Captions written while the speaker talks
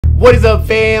What is up,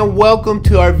 fam? Welcome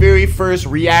to our very first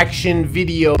reaction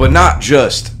video. But not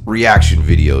just reaction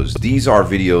videos. These are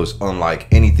videos unlike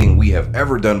anything we have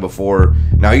ever done before.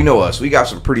 Now, you know us. We got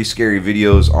some pretty scary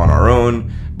videos on our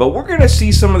own. But we're going to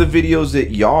see some of the videos that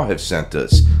y'all have sent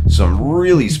us. Some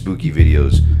really spooky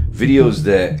videos. Videos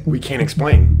that we can't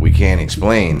explain. We can't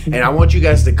explain. And I want you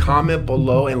guys to comment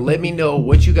below and let me know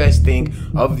what you guys think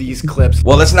of these clips.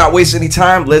 Well, let's not waste any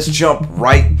time. Let's jump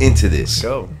right into this.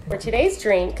 Go. For today's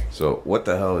drink. So, what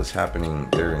the hell is happening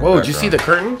there? Whoa, did you see the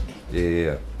curtain?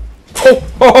 Yeah.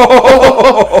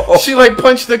 Oh, she like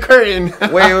punched the curtain.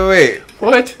 Wait.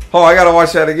 What? Oh, I gotta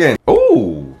watch that again.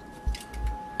 Oh.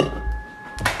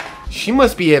 She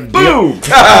must be a boom. She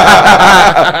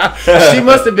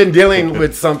must have been dealing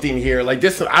with something here. Like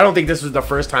this, I don't think this was the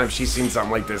first time she's seen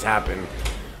something like this happen.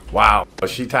 Wow.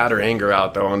 She tied her anger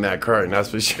out though on that curtain. That's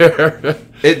for sure.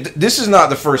 This is not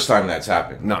the first time that's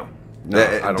happened. No,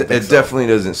 I don't think it definitely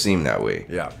doesn't seem that way.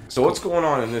 Yeah. So what's going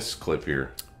on in this clip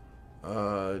here?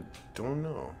 Don't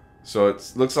know. So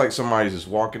it looks like somebody's just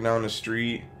walking down the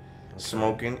street,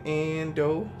 smoking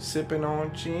endo, sipping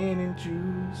on gin and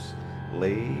juice,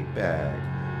 laid back,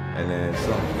 and then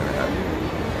something's gonna happen.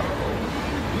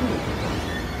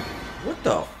 What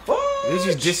the fuck? They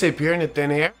just disappear in the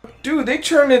thin air? Dude, they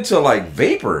turned into like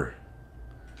vapor.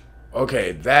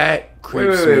 Okay, that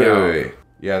creeps me out.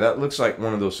 Yeah, that looks like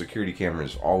one of those security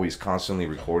cameras always constantly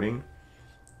recording.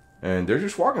 And they're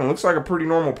just walking. It looks like a pretty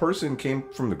normal person came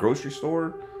from the grocery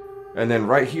store. And then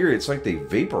right here, it's like they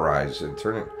vaporize and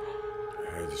turn it.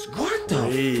 What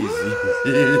the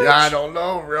fuck? I don't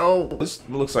know, bro. This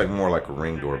looks like more like a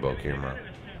Ring doorbell camera.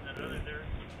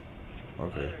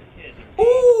 Okay.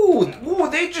 Ooh,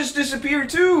 they just disappeared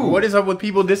too. What is up with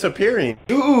people disappearing?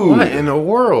 Dude. What in the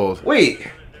world? Wait.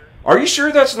 Are you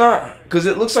sure that's not? Because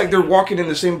it looks like they're walking in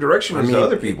the same direction as the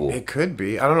other people. It could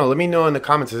be. I don't know. Let me know in the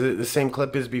comments. Is it the same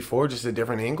clip as before, just a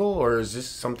different angle? Or is this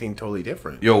something totally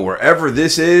different? Yo, wherever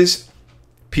this is,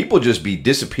 people just be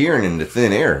disappearing into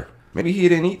thin air. Maybe he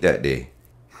didn't eat that day.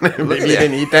 Maybe he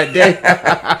didn't eat that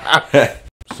day.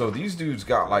 So these dudes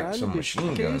got like some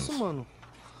machine guns. I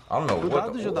don't know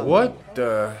what the... What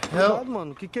the hell?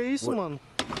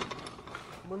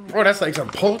 Bro, that's like some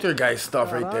poltergeist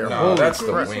stuff right there. No, that's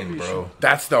the wind, bro.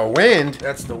 That's the wind?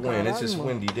 That's the wind. It's just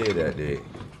windy day that day.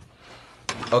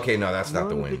 Okay, no, that's not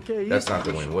the wind. That's not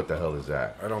the wind. What the hell is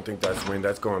that? I don't think that's wind.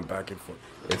 That's going back and forth.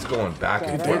 It's going back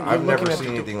and forth. I've never seen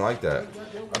anything like that.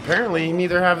 Apparently,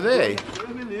 neither have they.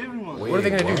 What are they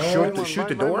going to do? Shoot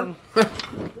the door?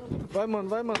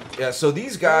 Yeah, so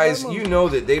these guys, you know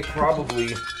that they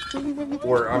probably...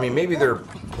 Or, I mean, maybe they're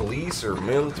police or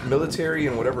military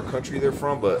in whatever country they're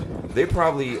from, but they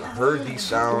probably heard these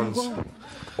sounds,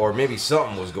 or maybe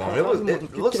something was going on.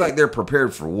 It looks like they're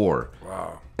prepared for war.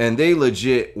 Wow. And they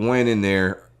legit went in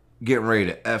there getting ready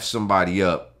to F somebody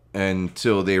up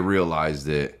until they realized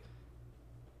that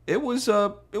it was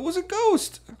a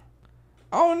ghost.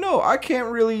 I don't know. I can't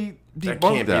really debunk that. That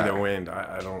can't be the wind.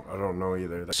 I don't know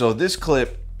either. So this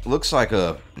clip looks like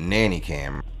a nanny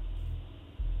cam.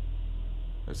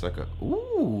 It's like a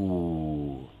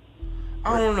ooh.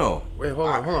 I don't know. Wait, hold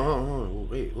on.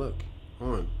 Wait, look.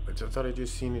 Hold on. I thought I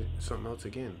just seen something else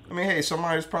again. I mean, hey,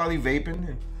 somebody's probably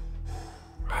vaping.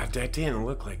 That didn't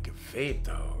look like a vape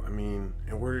though. I mean,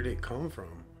 and where did it come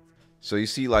from? So you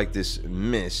see like this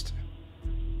mist,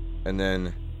 and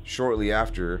then shortly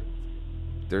after,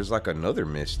 there's like another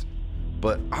mist.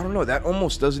 But I don't know. That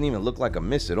almost doesn't even look like a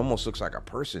mist. It almost looks like a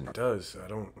person. It does. I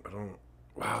don't.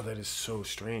 Wow, that is so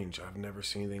strange. I've never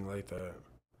seen anything like that.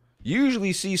 You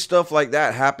usually see stuff like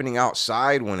that happening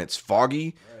outside when it's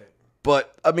foggy. Right.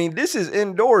 But, I mean, this is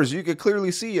indoors. You could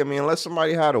clearly see. I mean, unless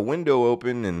somebody had a window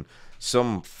open and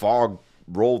some fog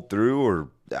rolled through, or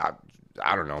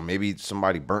I don't know, maybe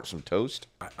somebody burnt some toast.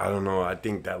 I don't know. I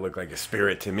think that looked like a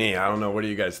spirit to me. I don't know. What do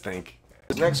you guys think?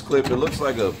 The next clip, it looks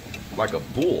like a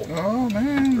bull. Oh,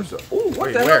 man. Oh,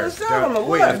 what the hell is that on the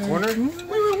left? In the corner?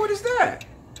 Wait, what is that?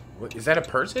 What, is that a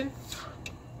person?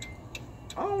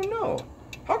 I don't know.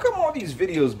 How come all these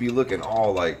videos be looking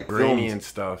all like grainy and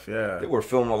stuff? Yeah, they were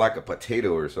filming like a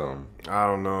potato or something. I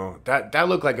don't know. That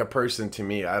looked like a person to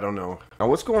me. I don't know. Now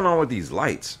what's going on with these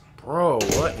lights, bro?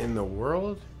 What in the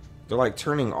world? They're like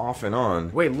turning off and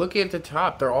on. Wait, look at the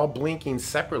top. They're all blinking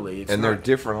separately. And they're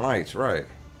different lights, right?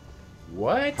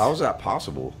 What? How is that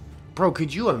possible? Bro,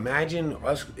 could you imagine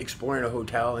us exploring a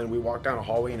hotel and we walked down a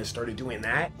hallway and it started doing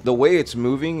that? The way it's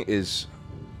moving is...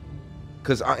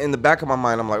 Because in the back of my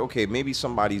mind, I'm like, okay, maybe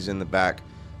somebody's in the back,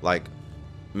 like,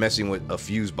 messing with a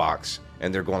fuse box,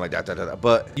 and they're going like that.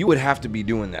 But you would have to be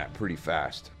doing that pretty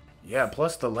fast. Yeah,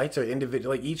 plus the lights are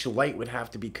individual. Like each light would have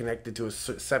to be connected to a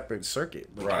separate circuit.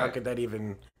 Like, how could that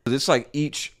even? It's like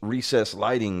each recessed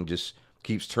lighting just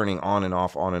keeps turning on and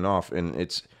off, and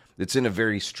it's in a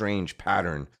very strange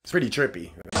pattern. It's pretty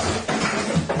trippy.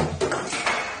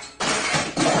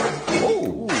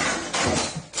 Oh,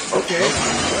 okay.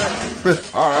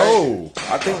 All right. Oh,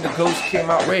 I think the ghost came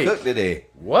out to cook today.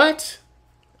 What?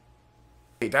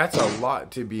 That's a lot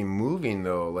to be moving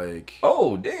though, like.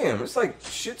 Oh damn! It's like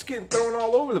shit's getting thrown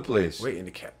all over the place. Wait, in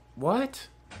the cat. What?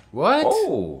 What?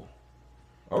 Oh,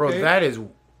 okay. Bro, that is.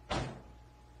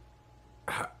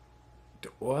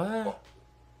 What?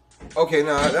 Okay,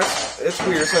 now it's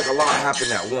weird. It's like a lot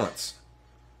happened at once.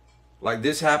 Like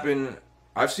this happened.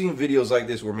 I've seen videos like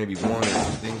this where maybe 1 or 2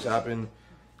 things happen.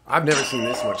 I've never seen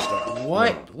this much stuff.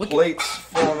 What? Look, plates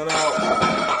falling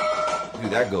out.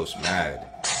 Dude, that ghost mad.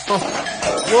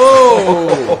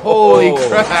 Whoa! Holy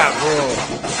crap,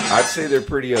 bro! I'd say they're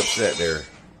pretty upset there.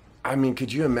 I mean,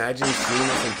 could you imagine seeing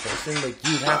this in person? Like,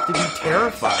 you'd have to be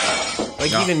terrified.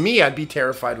 Like, even me, I'd be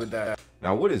terrified with that.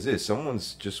 Now, what is this?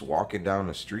 Someone's just walking down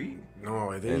the street? No,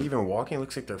 are they even walking? It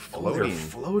looks like they're floating. Oh, they're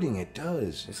floating, it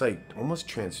does. It's like almost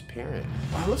transparent.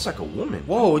 Wow, it looks like a woman.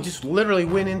 Whoa, it just literally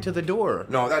went into the door.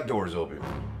 No, that door's open.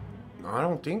 No, I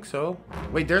don't think so.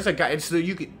 Wait, there's a guy. So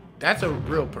you could. That's a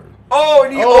real person. Oh,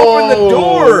 and he opened the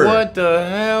door. What the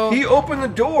hell? He opened the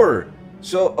door.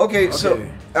 So, okay, so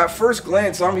at first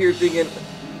glance, I'm here thinking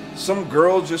some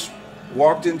girl just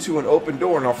walked into an open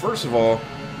door. Now, first of all,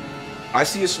 I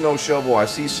see a snow shovel. I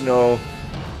see snow.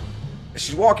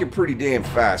 She's walking pretty damn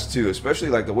fast, too. Especially,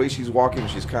 like, the way she's walking,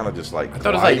 she's kind of just, like, I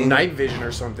thought it was, like, night vision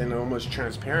or something, almost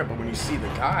transparent. But when you see the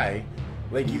guy,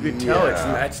 like, you could tell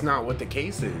that's not what the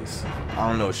case is. I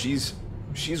don't know. She's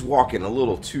walking a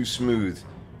little too smooth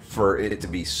for it to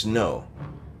be snow.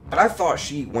 But I thought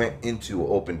she went into an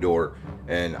open door.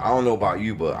 And I don't know about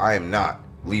you, but I am not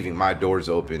leaving my doors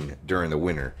open during the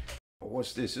winter.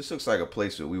 What's this? This looks like a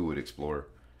place that we would explore.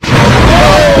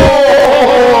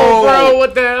 Oh, bro,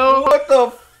 what the hell? What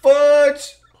the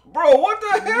fudge? Bro, what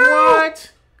the hell?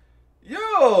 What?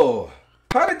 Yo,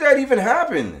 how did that even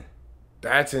happen?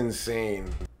 That's insane.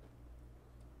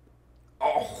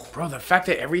 Oh, bro, the fact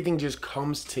that everything just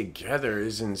comes together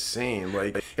is insane.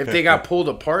 Like, if they got pulled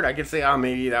apart, I could say, oh,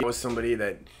 maybe that was somebody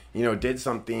that, you know, did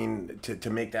something to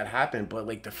make that happen. But,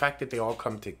 like, the fact that they all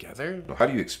come together. How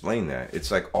do you explain that?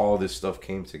 It's like all this stuff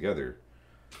came together.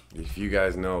 If you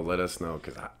guys know, let us know,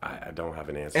 because I don't have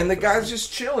an answer. And the guy's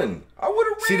just chilling. I would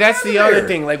have. See, that's the other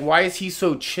thing. Like, why is he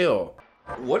so chill?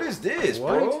 What is this,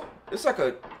 bro? It's like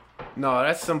a. No,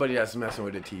 that's somebody that's messing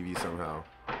with the TV somehow,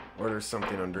 or there's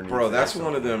something underneath. Bro, that's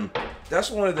one of them. That's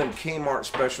one of them Kmart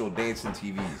special dancing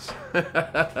TVs.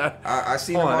 I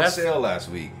seen them on sale last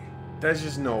week. There's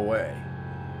just no way.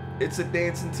 It's a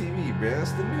dancing TV, man.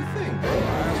 That's the new thing, bro.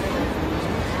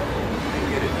 I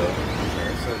get it though.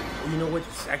 So, you know what?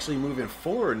 It's actually moving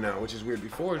forward now, which is weird.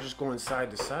 Before it was just going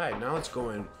side to side. Now it's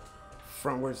going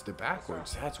frontwards to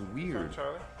backwards. That's weird.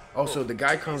 Oh, so the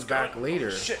guy comes back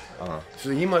later. Shit. So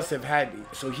he must have had.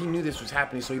 So he knew this was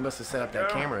happening. So he must have set up that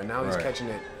camera. And now he's catching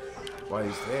it while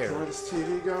he's there. Where's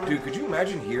TV going? Dude, could you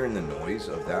imagine hearing the noise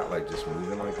of that, like just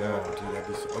moving like that? Oh, dude, that'd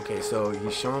be so, okay, so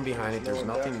he's showing behind it. There's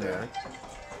nothing there.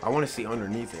 I want to see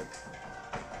underneath it.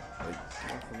 Like,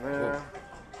 Nothing there.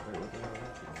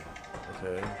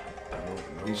 Okay.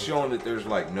 No, He's showing that there's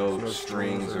like no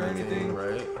strings or anything.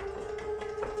 Right.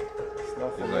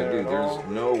 It's like, dude, there's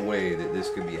no way that this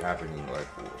could be happening. Like,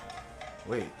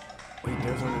 wait,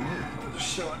 there's underneath.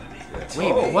 Just show underneath.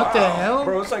 Wait, what the hell?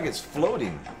 Bro, it's like it's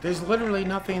floating. There's literally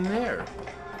nothing there.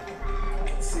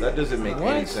 That doesn't make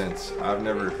any sense. I've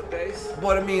never.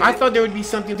 But I mean, I thought there would be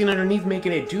something underneath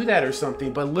making it do that or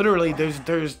something, but literally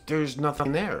there's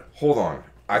nothing there. Hold on.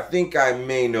 I think I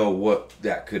may know what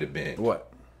that could have been.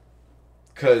 What?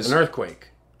 Because an earthquake.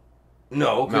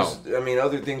 No, because I mean,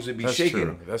 other things would be shaking.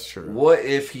 True. That's true. What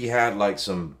if he had like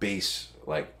some bass,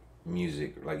 like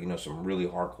music, like, you know, some really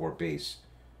hardcore bass?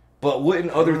 But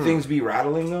wouldn't other things be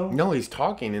rattling though? No, he's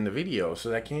talking in the video, so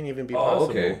that can't even be possible.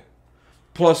 Okay.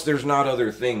 Plus, there's not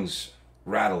other things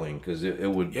rattling because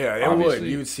it would. Yeah, it would.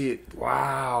 You would see it.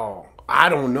 Wow. I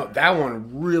don't know. That one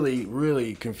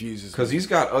really confuses me. Because he's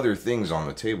got other things on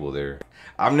the table there.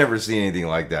 I've never seen anything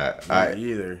like that.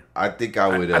 Me either. I think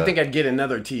I would. I think I'd get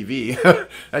another TV.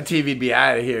 That TV'd be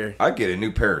out of here. I'd get a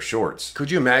new pair of shorts.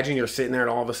 Could you imagine you're sitting there and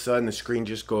all of a sudden the screen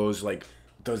just goes like,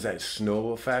 does that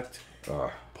snow effect?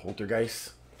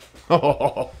 Poltergeist.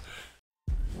 Oh.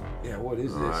 Yeah, what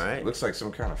is this? Right. Looks like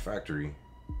some kind of factory.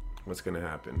 What's gonna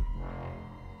happen?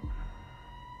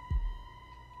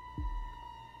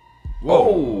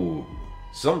 Whoa.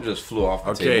 Something just flew off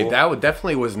the Okay, table. that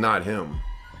definitely was not him.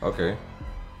 Okay.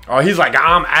 Oh, he's like,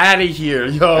 I'm out of here,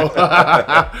 yo.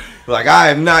 Like, I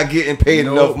am not getting paid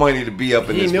Nope. enough money to be up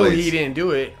in He this knew place. he didn't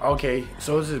do it. Okay,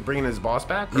 so is this bringing his boss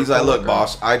back? He's like, look,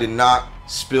 boss, I did not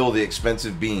spill the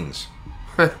expensive beans.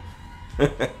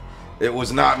 It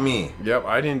was not me. Yep,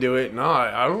 I didn't do it. No,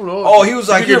 I don't know. Oh, he was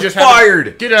like, You you're just have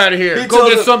fired. Get out of here. He Go told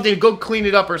get him- something. Go clean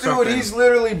it up or something. Dude, he's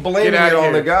literally blaming Get it outta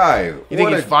on the here. guy. You think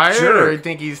What he's a fired, jerk. or you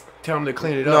think he's telling him to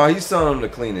clean it No, up? he's telling him to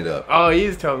clean it up. Oh,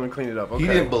 he's telling him to clean it up. Okay. He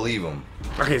didn't believe him.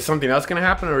 Okay, something else gonna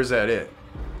happen, or is that it?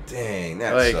 Dang,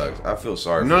 that Like, sucks. I feel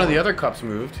sorry None for of the him. other cups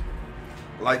moved.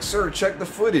 Like, sir, check the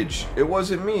footage. It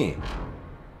wasn't me.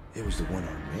 It was the one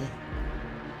on me.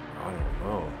 I don't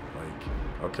know.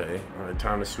 Like, okay, all right,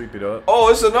 time to sweep it up. Oh,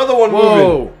 it's another one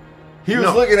Whoa! moving. He was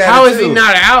No, looking at how it is too. he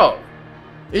not out?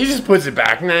 He just puts it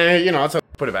back. Nah, you know, it's a,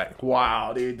 put it back.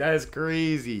 Wow, dude, that is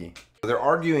crazy. They're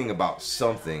arguing about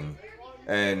something,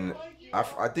 and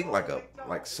I think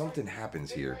like something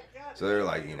happens here. So they're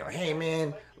like, you know, hey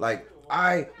man, like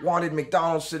I wanted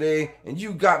McDonald's today, and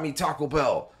you got me Taco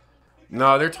Bell.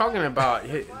 No, they're talking about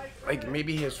like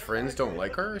maybe his friends don't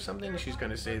like her or something. She's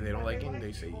gonna say they don't like him.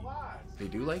 They say they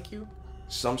do like you.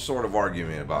 Some sort of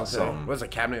argument about something. Was a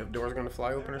cabinet doors gonna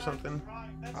fly open or something?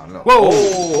 I don't know. Whoa!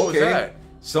 Oh, What was that?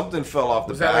 Something fell off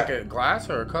the Was that back. like a glass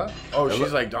or a cup? Oh, It she's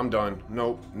look- like, I'm done.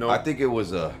 Nope, nope. I think it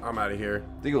was I'm out of here.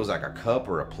 like a cup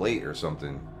or a plate or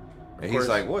something. And he's course.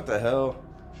 like, what the hell?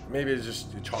 Maybe it's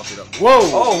just chalked it up. Whoa!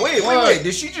 Oh, wait. What?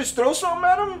 Did she just throw something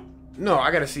at him? No, I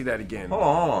gotta see that again. Hold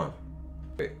on.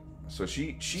 Wait. So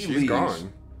she She's leaves.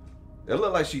 gone. It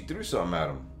looked like she threw something at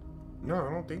him. No,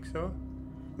 I don't think so.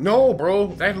 No, bro,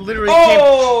 that literally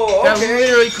Oh, that okay.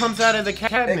 literally comes out of the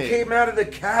cabinet. It came out of the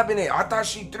cabinet. I thought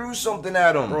she threw something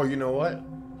at him. Bro, you know what?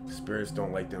 Spirits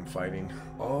don't like them fighting.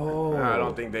 Oh. I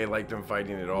don't think they like them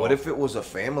fighting at all. What if it was a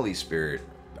family spirit?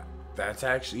 That's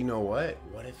actually, you know what?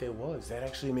 What if it was? That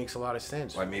actually makes a lot of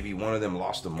sense. Like maybe one of them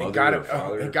lost a mother It got or him.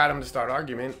 father. It got him to start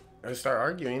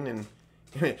arguing, and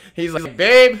he's like,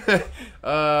 "Babe,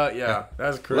 yeah,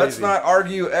 that's crazy." Let's not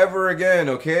argue ever again,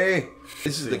 okay?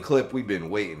 This is the clip we've been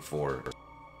waiting for.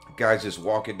 Guy's just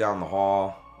walking down the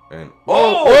hall, and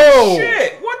Oh,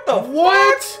 shit! What the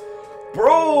What? fuck?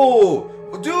 Bro,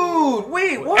 dude,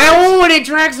 wait, what? Oh, and it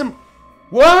drags him.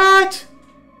 What?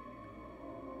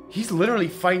 He's literally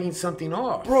fighting something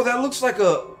off. Bro, that looks like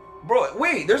a bro.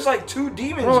 Wait, there's like two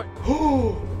demons.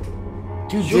 Bro.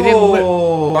 Dude, did it look?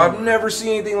 Yo, I've never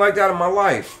seen anything like that in my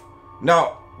life.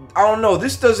 Now, I don't know.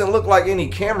 This doesn't look like any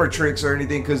camera tricks or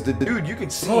anything, because the dude, you can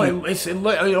see Oh,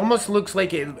 it almost looks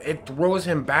like it throws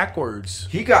him backwards.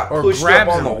 he got Or pushed up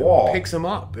grabs on the him, wall. picks him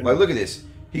up. And Like, look at this.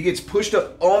 He gets pushed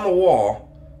up on the wall.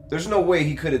 There's no way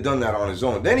he could have done that on his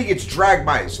own. Then he gets dragged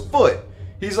by his foot.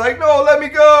 He's like, no, let me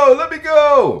go. Let me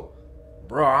go.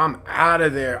 Bro, I'm out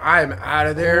of there. I'm out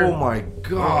of there. Oh, my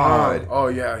God. Oh,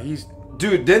 yeah, he's...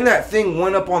 Dude, then that thing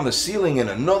went up on the ceiling and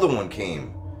another one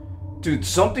came. Dude,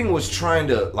 something was trying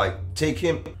to, like, take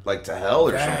him, like, to hell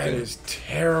or That something. is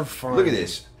terrifying. Look at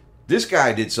this. This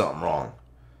guy did something wrong.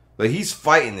 Like, he's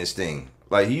fighting this thing.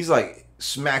 Like, he's, like,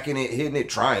 smacking it, hitting it,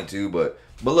 trying to, but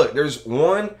look, there's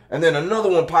one, and then another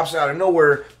one pops out of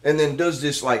nowhere, and then does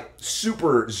this, like,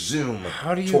 super zoom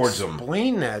How do you towards him.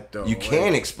 explain that, though? You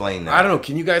can explain that. I don't know.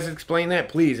 Can you guys explain that,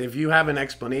 please? If you have an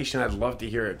explanation, I'd love to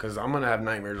hear it, because I'm going to have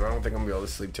nightmares. I don't think I'm going to be able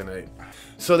to sleep tonight.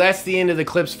 So that's the end of the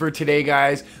clips for today,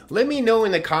 guys. Let me know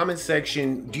in the comments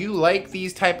section, do you like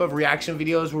these type of reaction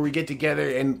videos where we get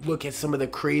together and look at some of the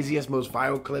craziest, most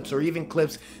viral clips, or even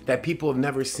clips that people have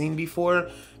never seen before?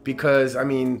 Because, I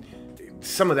mean,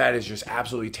 some of that is just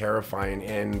absolutely terrifying,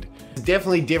 and it's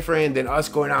definitely different than us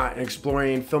going out and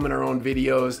exploring, filming our own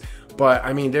videos. But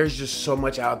I mean, there's just so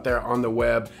much out there on the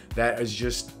web that is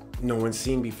just no one's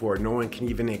seen before, no one can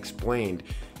even explain.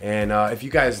 And if you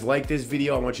guys like this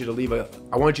video, I want you to leave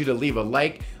a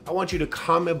like. I want you to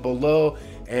comment below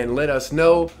and let us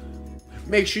know.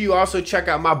 Make sure you also check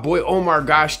out my boy Omar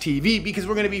Gosh TV, because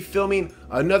we're going to be filming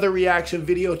another reaction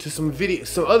video to some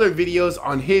other videos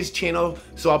on his channel.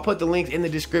 So I'll put the link in the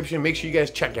description. Make sure you guys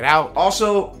check it out.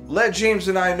 Also, let James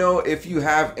and I know if you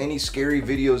have any scary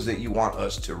videos that you want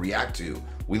us to react to.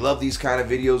 We love these kind of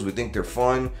videos. We think they're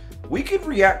fun. We could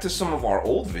react to some of our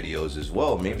old videos as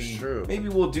well. Maybe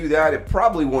we'll do that. It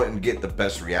probably wouldn't get the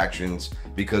best reactions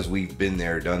because we've been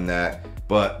there, done that.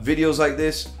 But videos like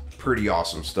this, pretty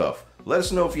awesome stuff. let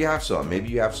us know if you have some. Maybe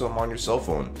you have some on your cell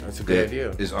phone. That's a good idea.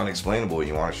 Is unexplainable and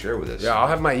you want to share with us. Yeah, I'll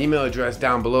have my email address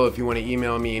down below if you want to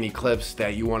email me any clips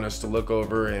that you want us to look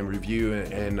over and review.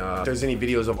 And if there's any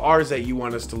videos of ours that you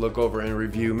want us to look over and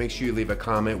review, make sure you leave a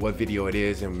comment what video it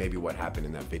is and maybe what happened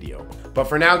in that video. But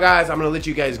for now, guys, I'm going to let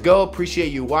you guys go.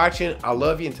 Appreciate you watching. I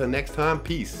love you. Until next time,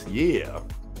 peace. Yeah.